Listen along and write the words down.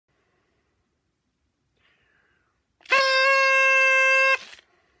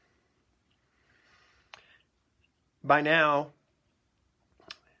By now,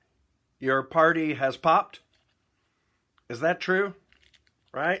 your party has popped. Is that true?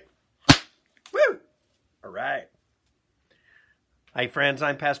 Right? Woo! All right. Hi, friends.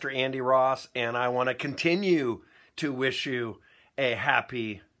 I'm Pastor Andy Ross, and I want to continue to wish you a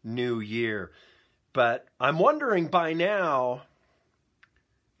happy new year. But I'm wondering by now,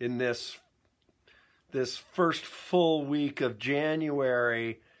 in this first full week of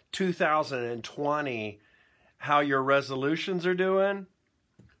January 2020, how your resolutions are doing.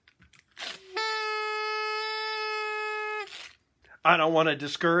 I don't want to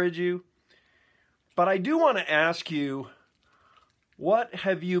discourage you, but I do want to ask you, what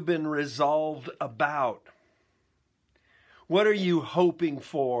have you been resolved about? What are you hoping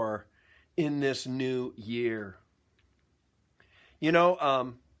for in this new year? You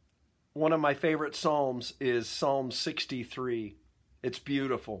know, one of my favorite Psalms is Psalm 63. It's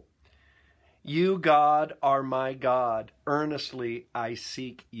beautiful. You, God, are my God. Earnestly I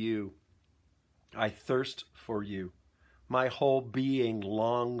seek you. I thirst for you. My whole being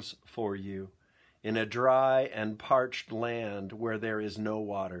longs for you. In a dry and parched land where there is no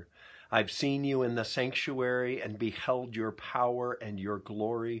water. I've seen you in the sanctuary and beheld your power and your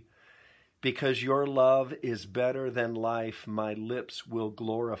glory. Because your love is better than life, my lips will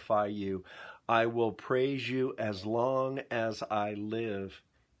glorify you. I will praise you as long as I live,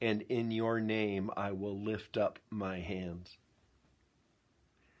 and in your name I will lift up my hands.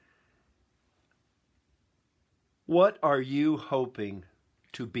 What are you hoping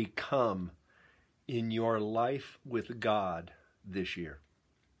to become in your life with God this year?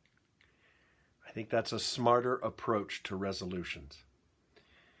 I think that's a smarter approach to resolutions.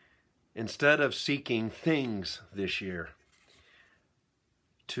 Instead of seeking things this year,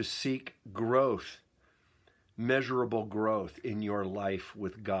 to seek growth, measurable growth in your life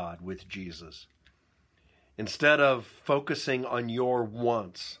with God, with Jesus. Instead of focusing on your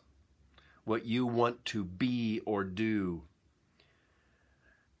wants, what you want to be or do,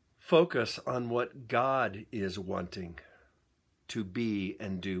 focus on what God is wanting to be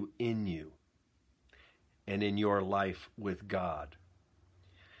and do in you and in your life with God.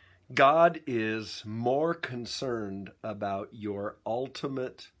 God is more concerned about your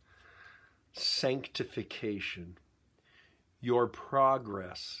ultimate sanctification, your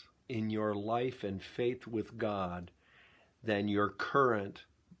progress in your life and faith with God, than your current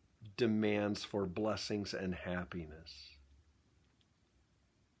demands for blessings and happiness.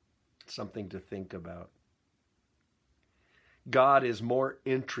 Something to think about. God is more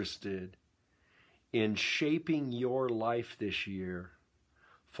interested in shaping your life this year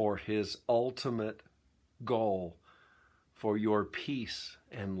for his ultimate goal, for your peace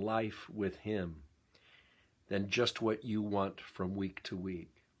and life with him, than just what you want from week to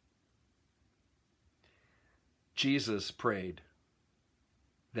week. Jesus prayed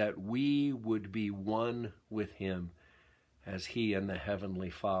that we would be one with him as he and the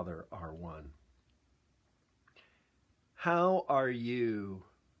Heavenly Father are one. How are you,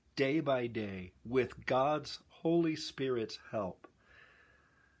 day by day, with God's Holy Spirit's help,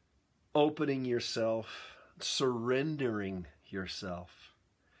 opening yourself, surrendering yourself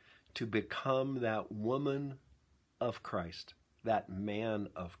to become that woman of Christ, that man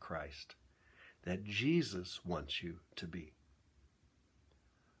of Christ, that Jesus wants you to be?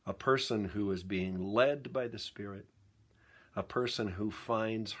 A person who is being led by the Spirit, a person who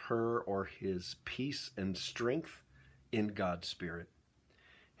finds her or his peace and strength in God's Spirit,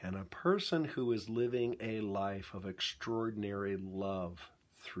 and a person who is living a life of extraordinary love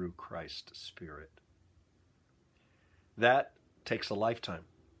through Christ's Spirit. That takes a lifetime,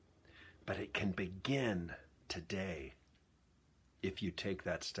 but it can begin today if you take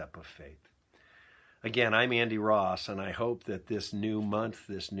that step of faith. Again, I'm Andy Ross, and I hope that this new month,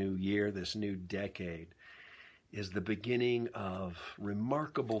 this new year, this new decade is the beginning of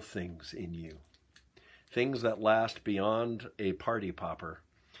remarkable things in you. Things that last beyond a party popper.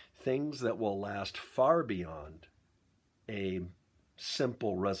 Things that will last far beyond a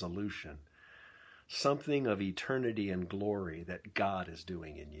simple resolution. Something of eternity and glory that God is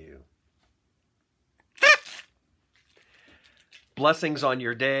doing in you. Blessings on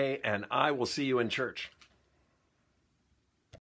your day, and I will see you in church.